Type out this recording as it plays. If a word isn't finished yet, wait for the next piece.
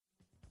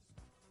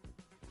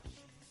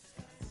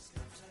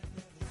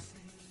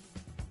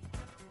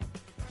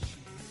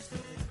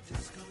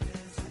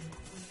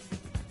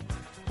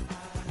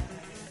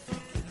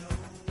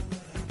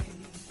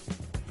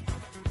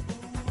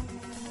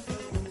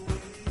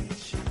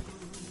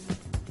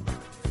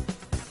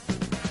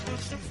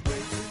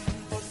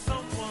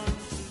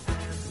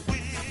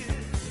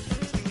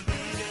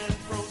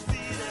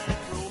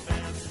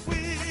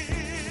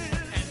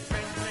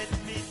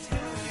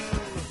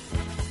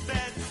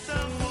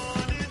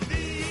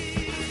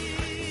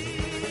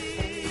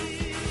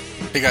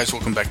Hey guys,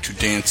 welcome back to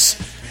Dance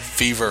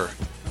Fever,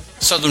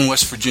 Southern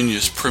West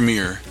Virginia's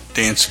premier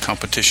dance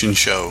competition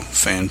show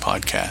fan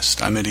podcast.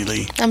 I'm Eddie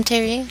Lee. I'm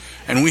Terry.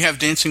 And we have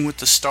Dancing with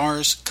the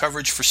Stars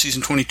coverage for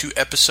Season 22,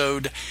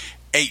 Episode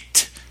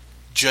 8,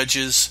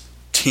 Judges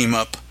Team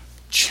Up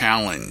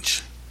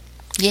Challenge.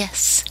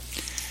 Yes.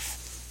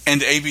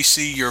 And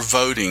ABC, your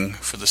voting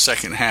for the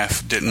second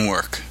half didn't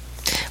work.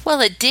 Well,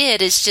 it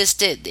did. It's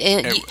just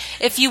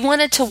if you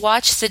wanted to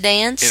watch the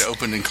dance, it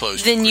opened and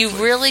closed. Then quickly. you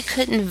really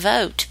couldn't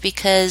vote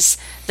because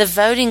the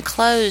voting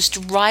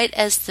closed right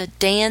as the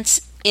dance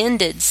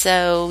ended.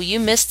 So you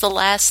missed the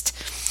last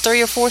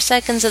 3 or 4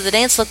 seconds of the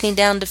dance looking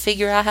down to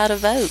figure out how to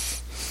vote.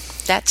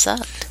 That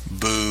sucked.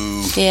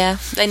 Boo. Yeah,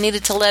 they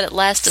needed to let it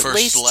last at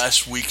least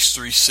last week's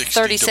 360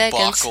 30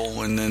 debacle seconds.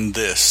 And then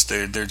this.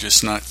 They're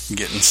just not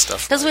getting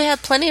stuff because right. we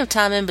had plenty of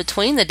time in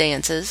between the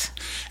dances.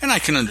 And I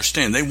can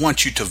understand. They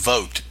want you to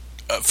vote,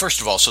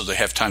 first of all, so they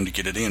have time to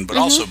get it in, but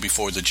also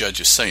before the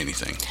judges say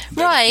anything.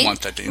 They Right,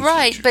 want that to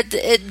influence you.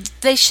 but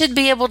they should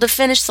be able to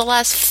finish the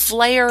last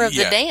flare of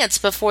the dance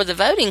before the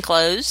voting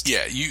closed.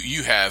 Yeah,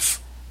 you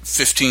have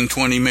 15,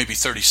 20, maybe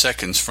 30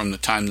 seconds from the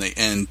time they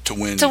end to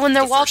win. So when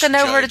they're the walking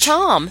first over to judge.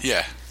 Tom.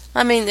 Yeah.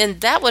 I mean, and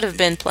that would have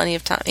been plenty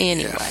of time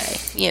anyway.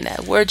 Yeah. You know,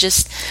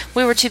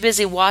 we were too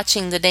busy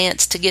watching the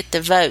dance to get to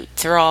vote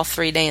through all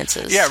 3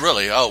 dances. Yeah,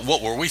 really. Oh,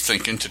 what were we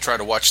thinking to try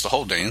to watch the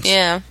whole dance?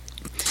 Yeah.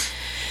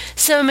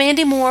 So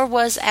Mandy Moore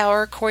was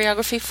our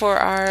choreography for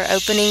our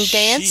opening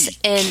dance,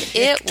 and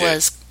it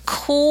was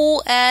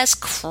cool as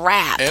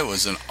crap. It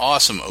was an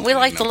awesome opening. We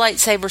liked the number.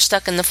 lightsaber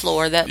stuck in the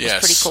floor. That was Yes.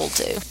 pretty cool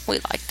too. We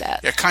liked that.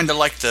 Yeah, kind of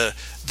like the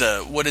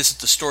what is it?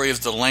 The story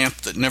of the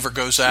lamp that never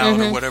goes out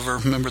or whatever.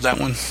 Remember that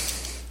one?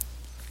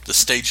 The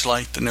stage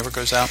light that never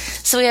goes out.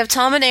 So we have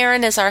Tom and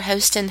Aaron as our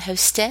host and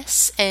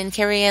hostess, and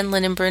Carrie Ann,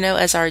 Lynn, and Bruno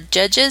as our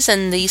judges,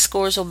 and the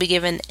scores will be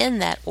given in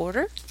that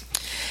order.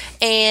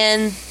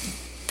 And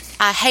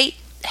I hate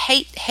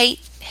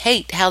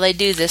how they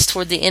do this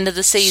toward the end of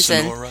the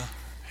season. Sonora.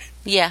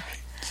 Yeah,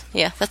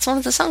 that's one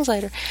of the songs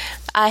later.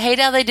 I hate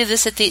how they do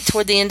this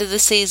toward the end of the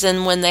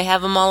season when they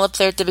have them all up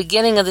there at the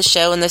beginning of the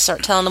show and they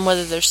start telling them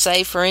whether they're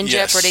safe or in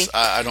jeopardy.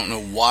 I don't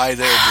know why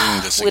they're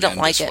doing this. We don't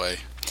like this it. way.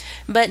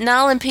 But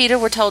Niall and Peter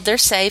were told they're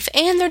safe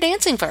and they're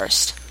dancing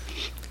first.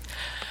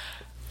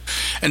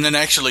 And then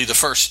actually the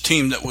first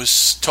team that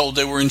was told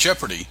they were in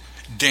jeopardy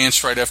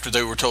danced right after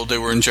they were told they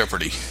were in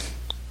jeopardy.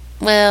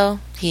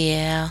 Well,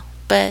 yeah,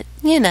 but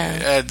you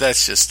know.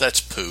 That's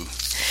poo.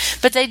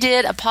 But they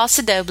did a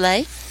Paso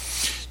Doble.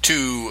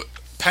 To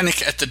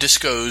Panic at the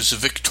Disco's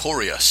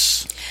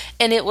Victorious.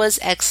 And it was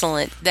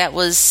excellent. That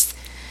was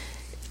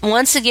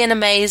once again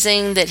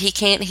amazing that he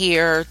can't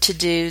hear to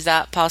do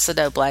that Paso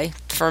Doble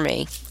for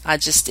me.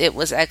 It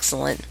was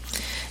excellent.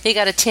 He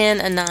got a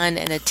 10, a 9,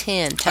 and a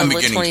 10. Total I'm of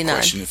beginning 29. to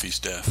question if he's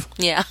deaf.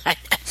 Yeah,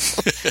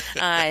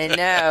 I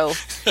know.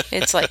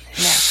 It's like,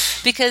 no.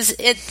 Because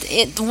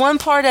one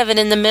part of it,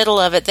 in the middle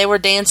of it, they were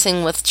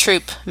dancing with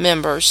troupe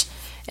members.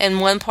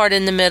 And one part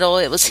in the middle,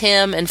 it was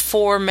him and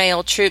 4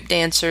 male troupe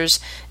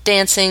dancers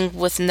dancing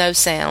with no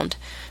sound.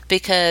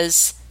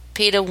 Because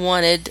Peter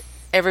wanted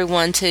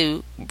everyone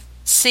to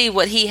see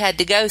what he had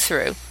to go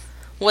through.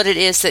 What it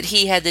is that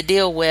he had to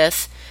deal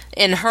with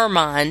in her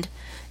mind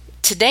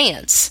to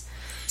dance.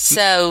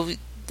 So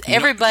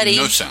everybody...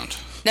 No sound.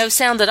 No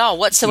sound at all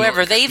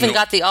whatsoever. They even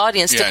got the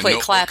audience to quit no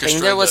clapping.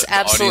 orchestra. There was The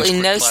absolutely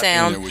audience no quit clapping.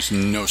 sound. There was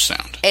no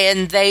sound.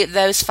 And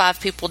those 5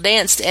 people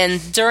danced.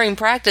 And during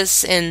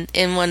practice, in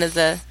one of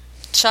the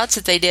shots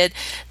that they did,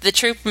 the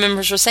troupe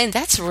members were saying,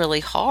 that's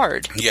really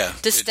hard. Yeah.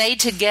 To stay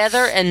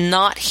together and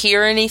not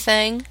hear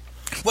anything.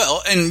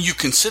 Well, and you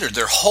consider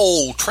their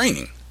whole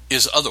training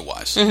is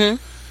otherwise. Mm-hmm.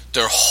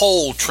 Their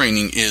whole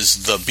training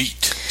is the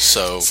beat.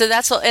 So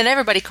that's what, and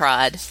everybody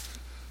cried.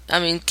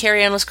 I mean,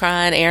 Carrie Ann was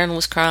crying, Aaron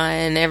was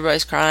crying,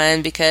 everybody's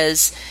crying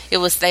because it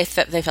was they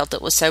felt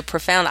it was so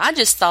profound. I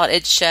just thought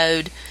it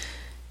showed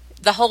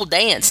the whole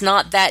dance,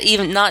 not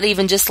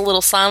even just a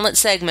little silent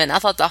segment. I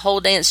thought the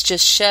whole dance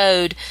just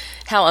showed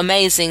how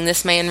amazing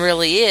this man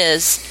really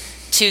is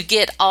to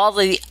get all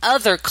the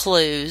other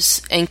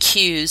clues and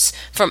cues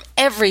from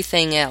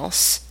everything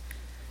else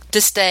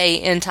to stay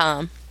in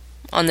time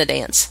on the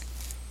dance.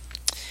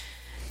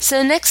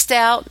 So next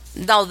out,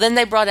 then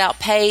they brought out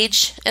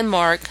Paige and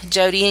Mark,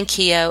 Jody and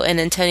Keo, and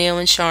Antonio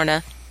and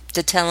Sharna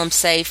to tell them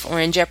safe or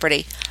in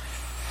jeopardy.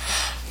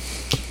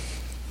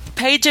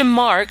 Paige and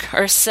Mark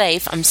are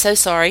safe. I'm so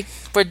sorry.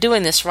 We're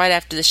doing this right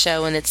after the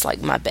show, and it's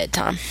like my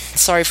bedtime.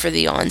 Sorry for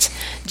the yawns.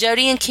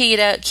 Jody and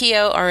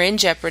Keo are in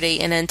jeopardy,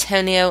 and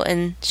Antonio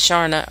and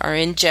Sharna are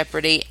in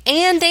jeopardy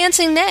and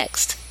dancing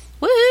next.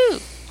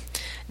 Woohoo!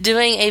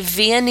 Doing a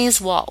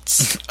Viennese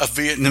waltz. A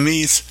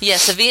Vietnamese?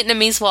 Yes, a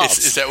Vietnamese waltz.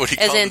 Is that what he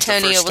called it the first time?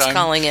 As Antonio was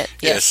calling it.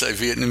 Yes, a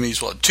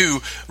Vietnamese waltz. To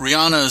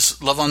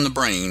Rihanna's Love on the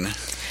Brain.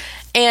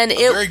 And a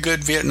very good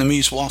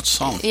Vietnamese waltz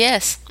song.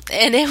 Yes.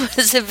 And it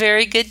was a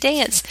very good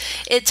dance.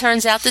 It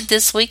turns out that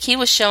this week he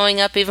was showing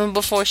up even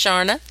before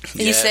Sharna.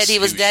 He said he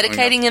was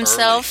dedicating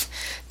himself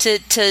to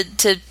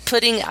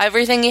putting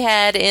everything he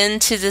had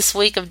into this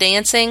week of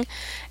dancing,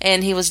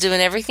 and he was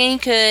doing everything he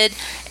could,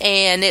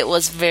 and it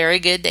was very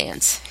good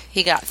dance.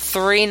 He got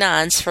 3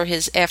 nines for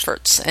his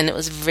efforts, and it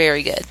was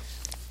very good.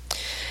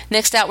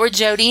 Next out were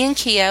Jody and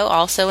Keo,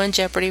 also in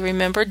Jeopardy,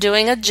 remember,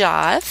 doing a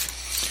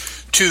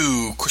jive.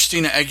 To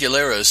Christina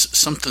Aguilera's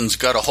Something's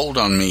Got a Hold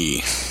on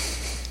Me.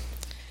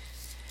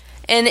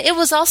 And it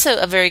was also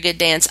a very good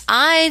dance.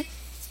 I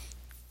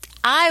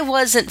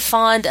wasn't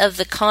fond of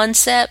the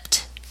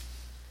concept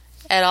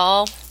at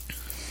all.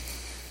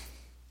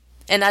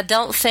 And I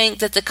don't think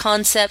that the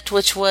concept,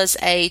 which was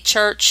a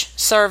church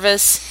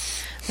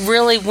service,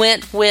 really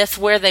went with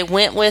where they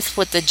went with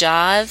the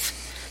jive.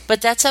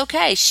 But that's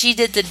okay. She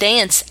did the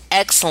dance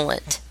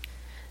excellent.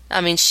 I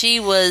mean, she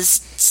was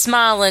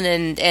smiling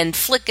and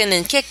flicking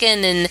and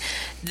kicking, and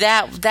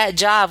that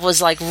jive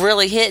was like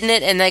really hitting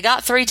it, and they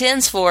got 3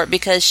 10s for it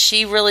because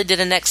she really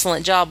did an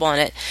excellent job on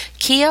it.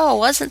 Keo, I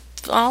wasn't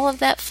all of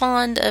that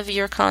fond of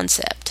your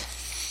concept.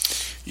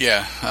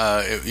 Yeah.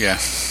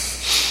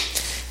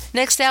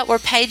 Next out were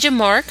Paige and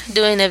Mark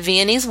doing a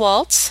Viennese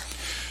waltz.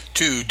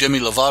 To Demi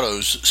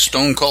Lovato's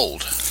Stone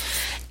Cold.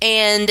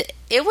 And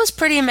it was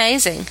pretty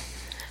amazing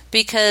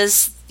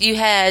because you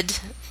had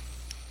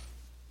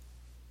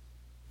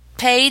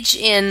Paige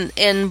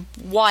in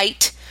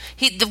white.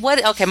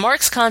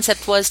 Mark's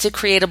concept was to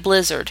create a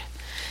blizzard.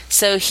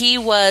 So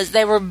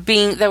they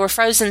were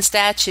frozen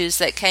statues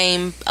that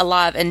came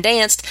alive and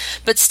danced,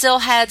 but still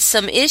had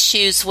some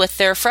issues with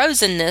their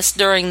frozenness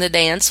during the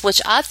dance,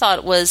 which I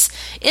thought was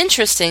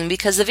interesting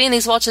because the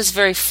Viennese waltz is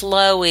very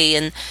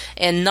flowy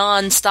and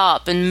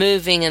non-stop and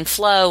moving and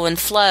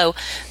flow.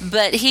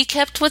 But he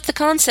kept with the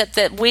concept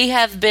that we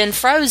have been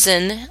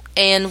frozen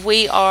and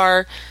we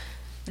are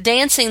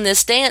dancing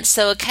this dance,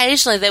 so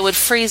occasionally they would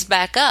freeze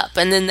back up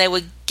and then they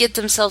would get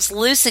themselves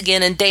loose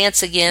again and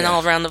dance again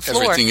all around the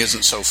floor. Everything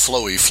isn't so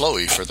flowy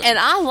for them. And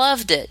I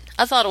loved it.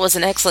 I thought it was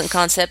an excellent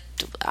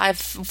concept. I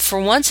for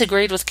once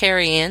agreed with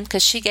Carrie Ann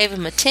because she gave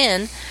him a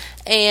 10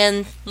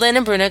 and Lynn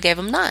and Bruno gave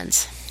him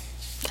 9s.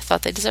 I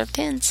thought they deserved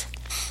 10s.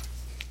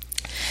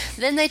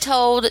 Then they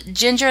told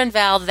Ginger and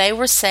Val they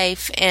were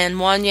safe and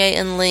Wanya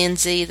and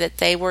Lindsay that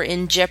they were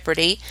in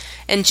jeopardy.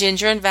 And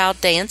Ginger and Val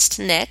danced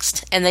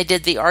next, and they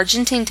did the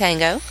Argentine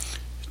tango.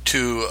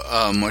 To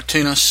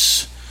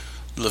Martinez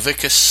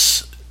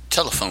Levicus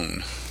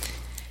Telephone.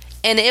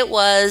 And it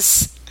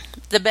was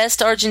the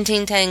best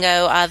Argentine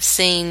tango I've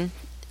seen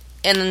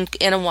in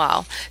a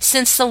while.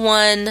 Since the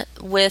one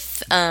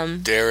with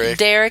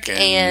Derek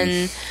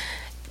and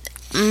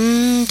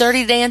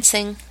Dirty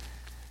Dancing.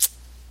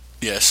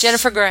 Yes.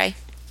 Jennifer Grey.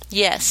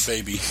 Yes.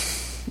 Baby.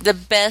 The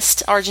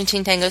best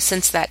Argentine tango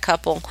since that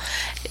couple.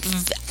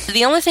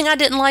 The only thing I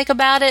didn't like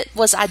about it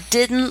was I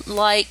didn't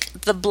like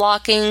the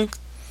blocking,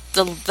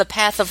 the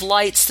path of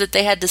lights that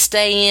they had to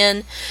stay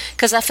in,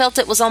 because I felt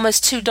it was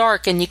almost too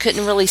dark and you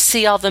couldn't really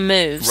see all the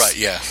moves. Right,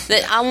 yeah.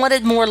 I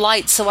wanted more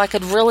light so I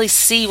could really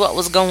see what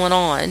was going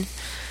on.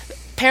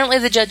 Apparently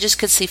the judges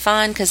could see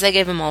fine because they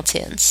gave them all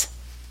 10s.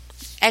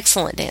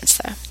 Excellent dance,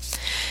 though.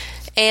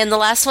 And the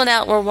last one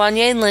out were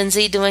Wanya and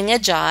Lindsay doing a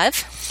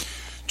jive.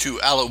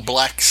 To Aloe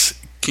Black's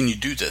Can You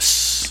Do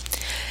This?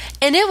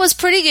 And it was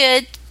pretty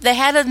good. They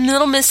had a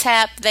little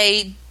mishap.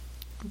 They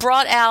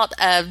brought out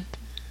a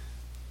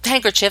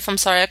handkerchief. I'm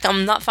sorry,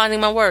 I'm not finding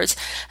my words.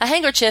 A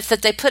handkerchief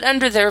that they put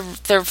under their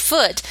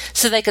foot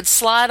so they could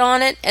slide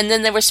on it, and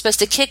then they were supposed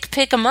to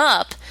pick them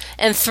up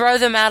and throw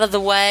them out of the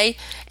way.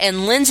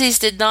 And Lindsay's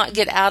did not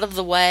get out of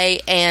the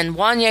way, and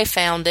Wanya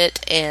found it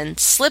and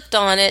slipped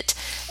on it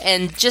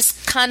and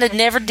just kind of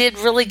never did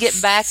really get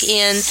back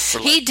in.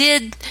 He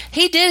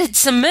did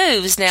some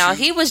moves now.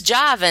 He was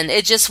jiving.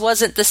 It just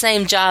wasn't the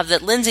same jive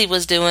that Lindsay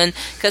was doing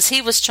because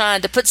he was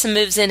trying to put some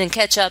moves in and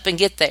catch up and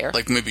get there.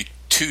 Like maybe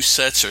 2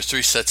 sets or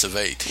 3 sets of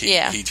 8.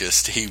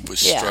 He was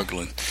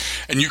struggling.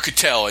 And you could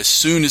tell as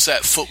soon as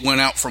that foot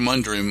went out from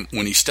under him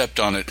when he stepped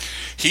on it,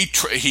 he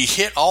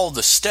hit all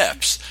the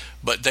steps,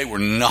 but they were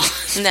not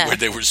where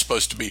they were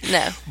supposed to be.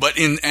 No. But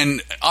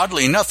and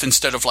oddly enough,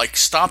 instead of like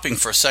stopping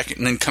for a second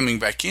and then coming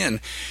back in,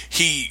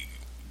 he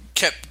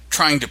kept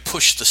trying to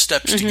push the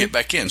steps to get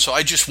back in. So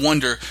I just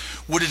wonder,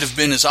 would it have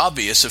been as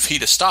obvious if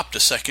he'd have stopped a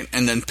second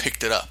and then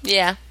picked it up?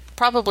 Yeah.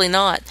 Probably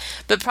not,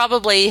 but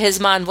probably his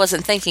mind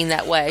wasn't thinking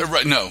that way.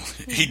 Right? No,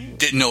 he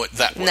didn't know it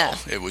that well.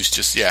 No. It was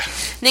just And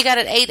he got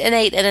an 8, an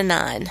 8, and a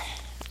 9.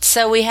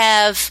 So we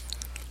have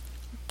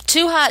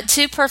two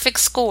perfect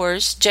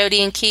scores: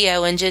 Jody and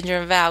Keo and Ginger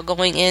and Val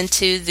going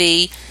into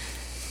the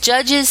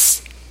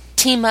judges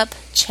team up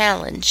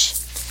challenge.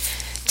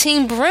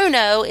 Team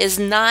Bruno is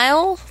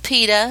Niall,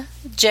 Peta,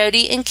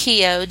 Jody, and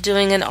Keo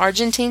doing an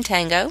Argentine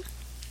tango,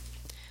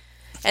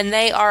 and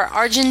they are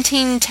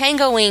Argentine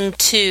tangoing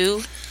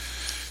to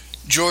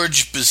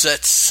George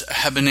Bizet's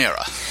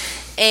Habanera.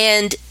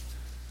 And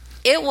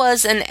it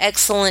was an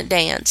excellent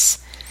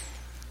dance.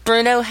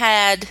 Bruno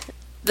had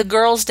the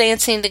girls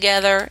dancing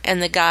together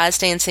and the guys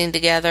dancing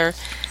together.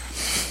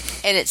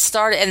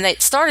 And they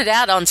started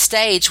out on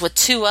stage with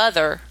 2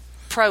 other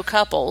pro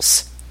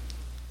couples.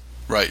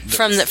 Right.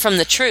 From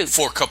the troupe.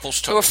 4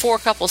 couples total. There were 4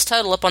 couples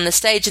total up on the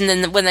stage, and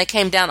then when they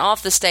came down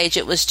off the stage,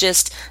 it was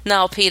just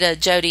Niall, Peta,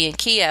 Jody, and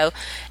Keo.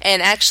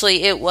 And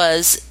actually, it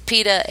was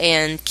Peta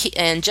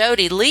and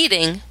Jody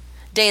leading,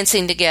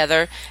 dancing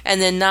together,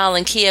 and then Niall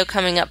and Keo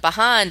coming up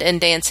behind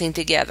and dancing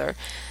together.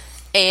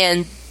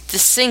 And the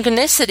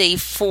synchronicity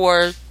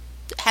for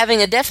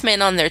having a deaf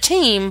man on their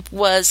team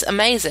was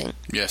amazing.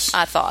 Yes.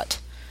 I thought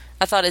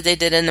they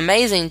did an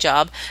amazing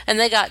job, and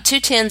they got 2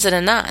 10s and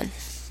a 9,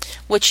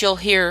 which you'll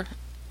hear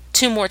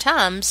 2 more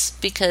times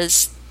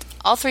because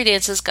all 3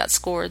 dances got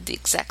scored the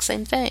exact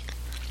same thing.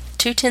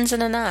 2 10s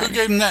and a 9. Who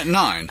gave them that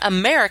 9?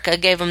 America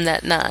gave them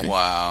that 9.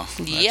 Wow.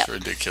 That's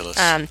ridiculous.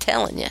 I'm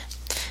telling you.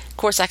 Of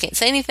course, I can't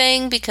say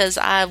anything because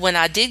when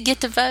I did get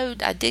to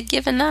vote, I did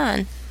give a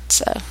 9.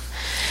 So,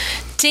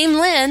 Team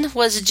Lynn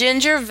was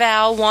Ginger,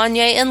 Val,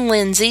 Wanya, and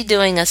Lindsay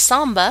doing a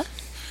samba.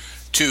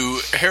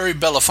 To Harry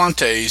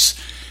Belafonte's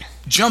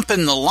Jump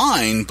in the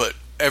Line, but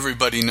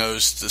everybody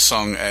knows the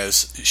song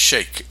as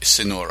Shake,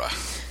 Senora.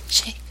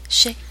 Shake,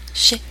 shake,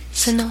 shake,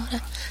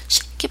 Senora.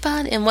 Shake your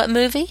body. In what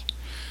movie?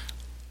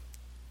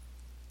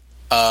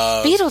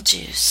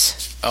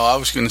 Beetlejuice. Oh, I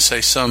was going to say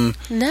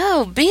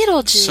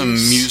Beetlejuice. Some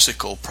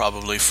musical,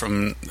 probably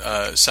from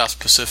South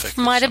Pacific.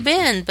 Might have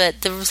been, but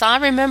I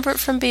remember it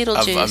from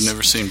Beetlejuice. I've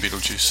never seen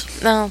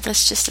Beetlejuice. No,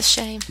 that's just a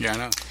shame. Yeah, I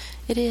know.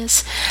 It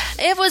is.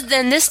 It was.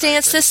 Then this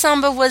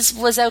samba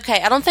was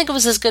okay. I don't think it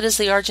was as good as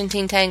the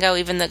Argentine tango,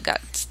 even though it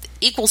got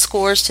equal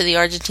scores to the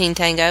Argentine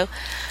tango.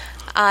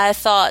 I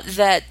thought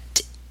that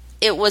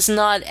it was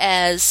not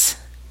as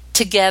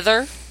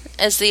together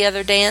as the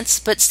other dance,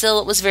 but still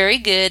it was very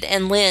good,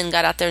 and Lynn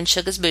got out there and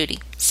shook his booty.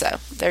 So,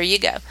 there you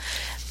go.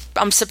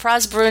 I'm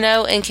surprised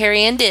Bruno and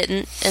Carrie Ann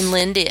didn't, and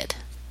Lynn did.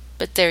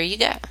 But there you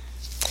go.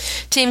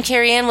 Team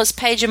Carrie Ann was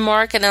Paige and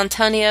Mark and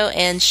Antonio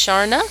and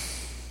Sharna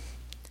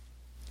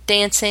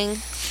dancing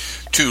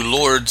to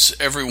Lord's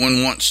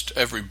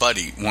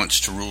Everybody Wants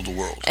to Rule the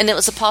World. And it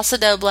was a paso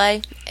doble,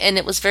 and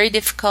it was very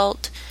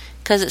difficult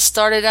because it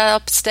started out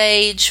up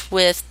stage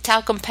with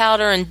talcum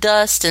powder and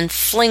dust and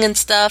flinging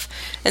stuff,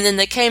 and then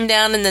they came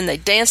down and then they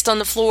danced on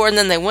the floor and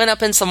then they went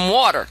up in some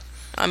water.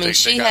 I mean,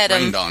 she had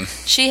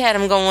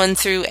them going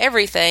through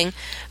everything.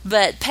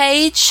 But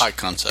Paige, high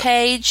concept.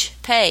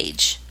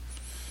 Paige,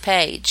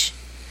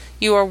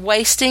 you are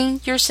wasting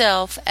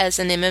yourself as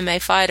an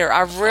MMA fighter.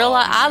 I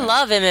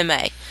love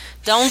MMA.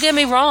 Don't get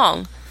me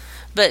wrong.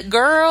 But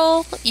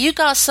girl, you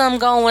got some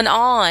going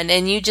on,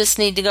 and you just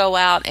need to go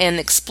out and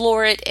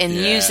explore it and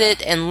use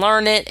it and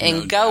learn it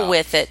and go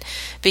with it,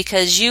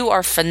 because you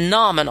are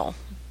phenomenal.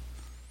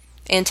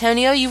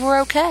 Antonio, you were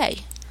okay.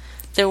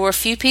 There were a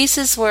few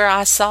pieces where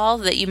I saw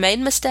that you made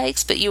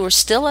mistakes, but you were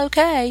still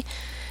okay.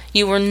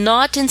 You were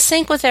not in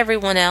sync with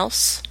everyone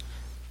else,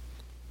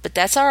 but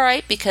that's all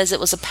right because it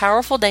was a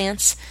powerful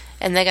dance,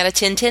 and they got a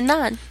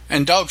 10-10-9.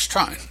 And Dog's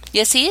trying.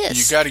 Yes, he is.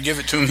 You got to give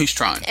it to him. He's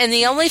trying. And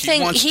the only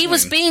thing, he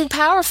was being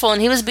powerful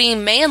and he was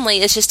being manly.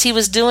 It's just he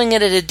was doing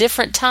it at a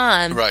different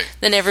time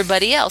than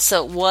everybody else.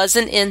 So it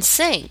wasn't in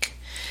sync.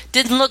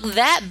 Didn't look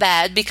that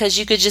bad because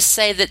you could just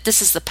say that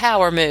this is the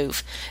power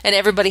move and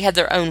everybody had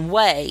their own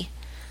way.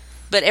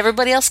 But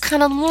everybody else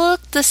kind of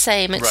looked the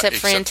same except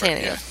for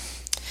Antonio.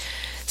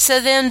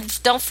 So then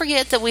don't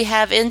forget that we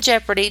have in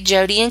jeopardy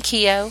Jody and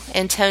Keo,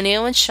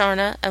 Antonio and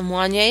Sharna, and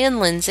Wanya and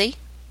Lindsay.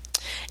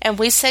 And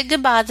we said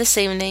goodbye this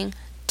evening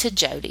to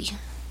Jody.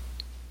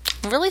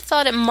 Really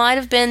thought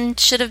it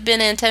should have been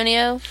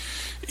Antonio.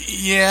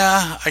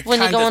 Yeah,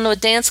 when you go into a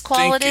dance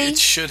quality, think it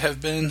should have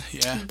been.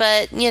 Yeah,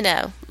 but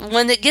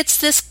when it gets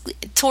this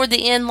toward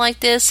the end like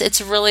this,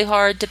 it's really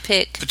hard to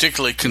pick.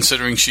 Particularly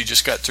considering she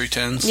just got 3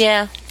 10s.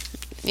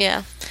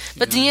 Yeah.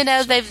 But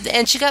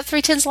she got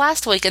 3 10s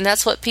last week, and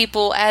that's what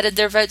people added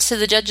their votes to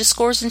the judges'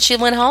 scores, and she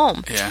went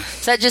home. Yeah,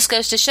 so that just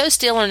goes to show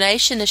Steeler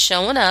Nation is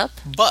showing up.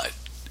 But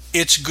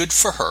it's good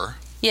for her.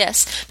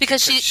 Yes,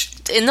 because she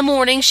in the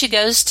morning she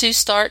goes to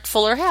start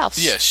Fuller House.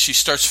 Yes, she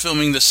starts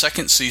filming the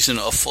 2nd season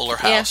of Fuller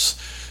House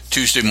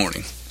Tuesday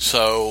morning.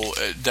 So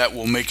that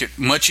will make it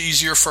much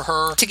easier for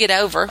her to get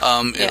over.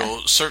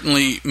 It'll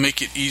certainly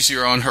make it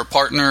easier on her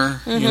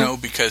partner,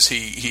 because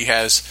he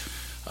has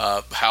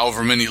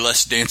however many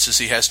less dances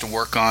he has to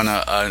work on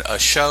a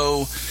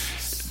show,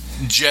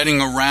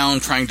 jetting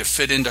around trying to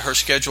fit into her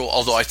schedule,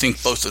 although I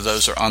think both of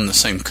those are on the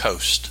same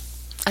coast.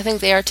 I think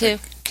they are too.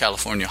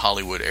 California,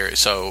 Hollywood area,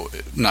 so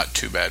not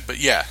too bad. But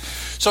yeah,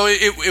 so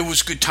it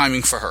was good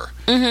timing for her.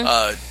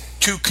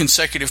 2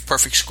 consecutive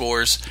perfect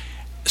scores,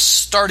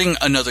 starting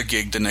another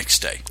gig the next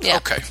day. Yeah.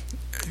 Okay,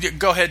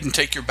 go ahead and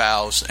take your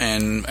bows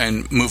and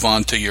move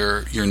on to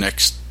your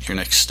next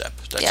step.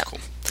 That's cool.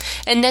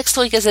 And next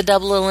week is a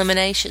double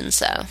elimination,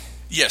 so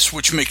yes,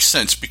 which makes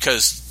sense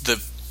because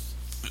the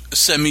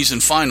semis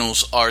and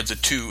finals are the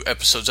 2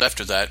 episodes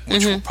after that,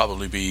 which will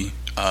probably be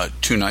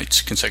 2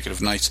 nights,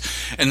 consecutive nights,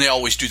 and they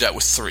always do that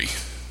with 3.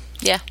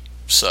 Yeah.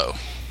 So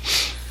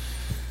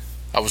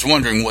I was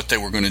wondering what they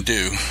were going to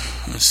do,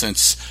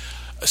 since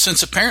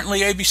since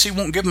apparently ABC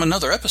won't give them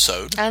another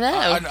episode. I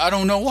know. I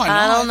don't know why not.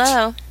 I don't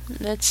know.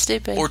 That's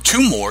stupid. Or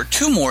two more,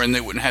 and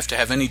they wouldn't have to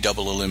have any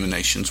double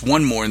eliminations.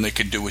 One more, and they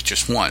could do with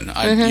just one.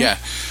 Yeah.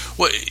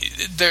 Well,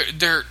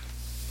 they're.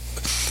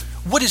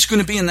 What is going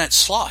to be in that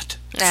slot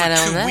for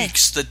 2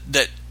 weeks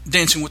that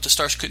Dancing with the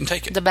Stars couldn't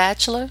take it? The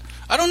Bachelor?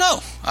 I don't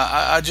know.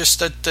 I just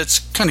that's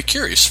kind of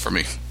curious for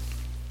me.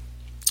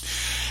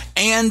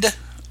 And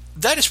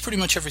that is pretty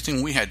much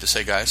everything we had to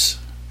say, guys.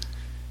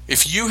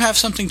 If you have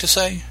something to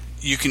say,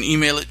 you can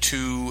email it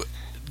to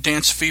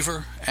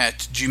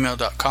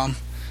dancefever@gmail.com.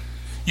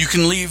 You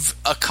can leave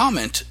a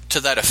comment to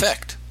that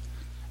effect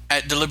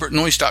at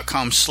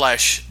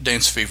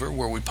deliberatenoise.com/dancefever,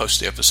 where we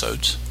post the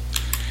episodes,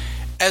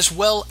 as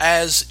well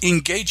as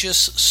engage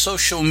us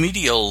social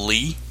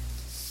medially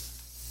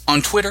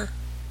on Twitter,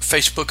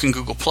 Facebook, and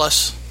Google+.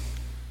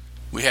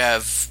 We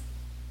have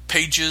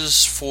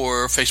pages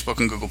for Facebook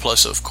and Google+.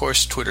 Of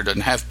course, Twitter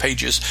doesn't have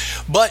pages,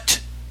 but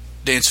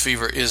Dance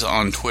Fever is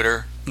on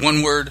Twitter.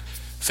 One word,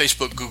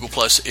 Facebook, Google+.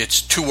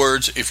 It's 2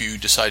 words if you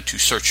decide to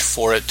search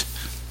for it.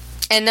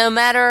 And no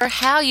matter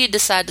how you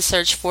decide to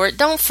search for it,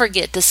 don't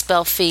forget to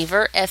spell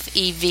fever,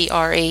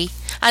 F-E-V-R-E.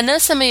 I know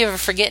some of you are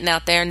forgetting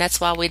out there, and that's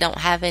why we don't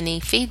have any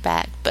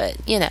feedback, but,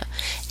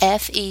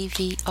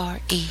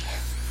 F-E-V-R-E.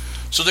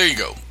 So there you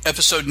go.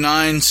 Episode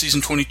 9,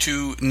 Season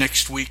 22,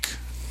 next week,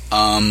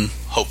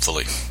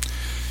 hopefully.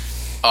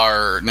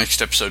 Our next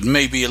episode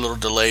may be a little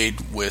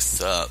delayed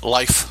with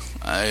life.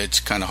 It's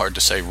kind of hard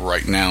to say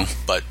right now,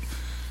 but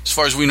as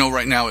far as we know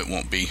right now, it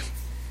won't be.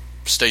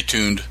 Stay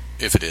tuned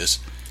if it is.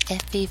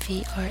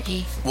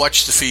 F-E-V-R-E.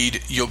 Watch the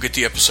feed. You'll get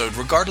the episode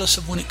regardless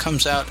of when it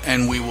comes out,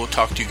 and we will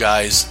talk to you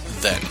guys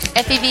then.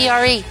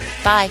 F-E-V-R-E.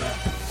 Bye.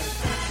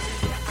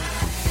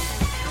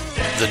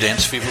 The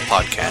Dance Fever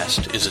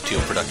podcast is a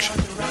Teal production,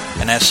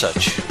 and as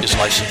such is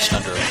licensed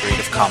under a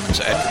Creative Commons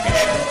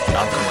Attribution,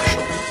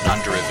 Non-Commercial,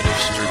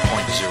 Non-Derivatives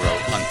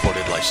 3.0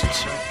 Unported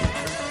license.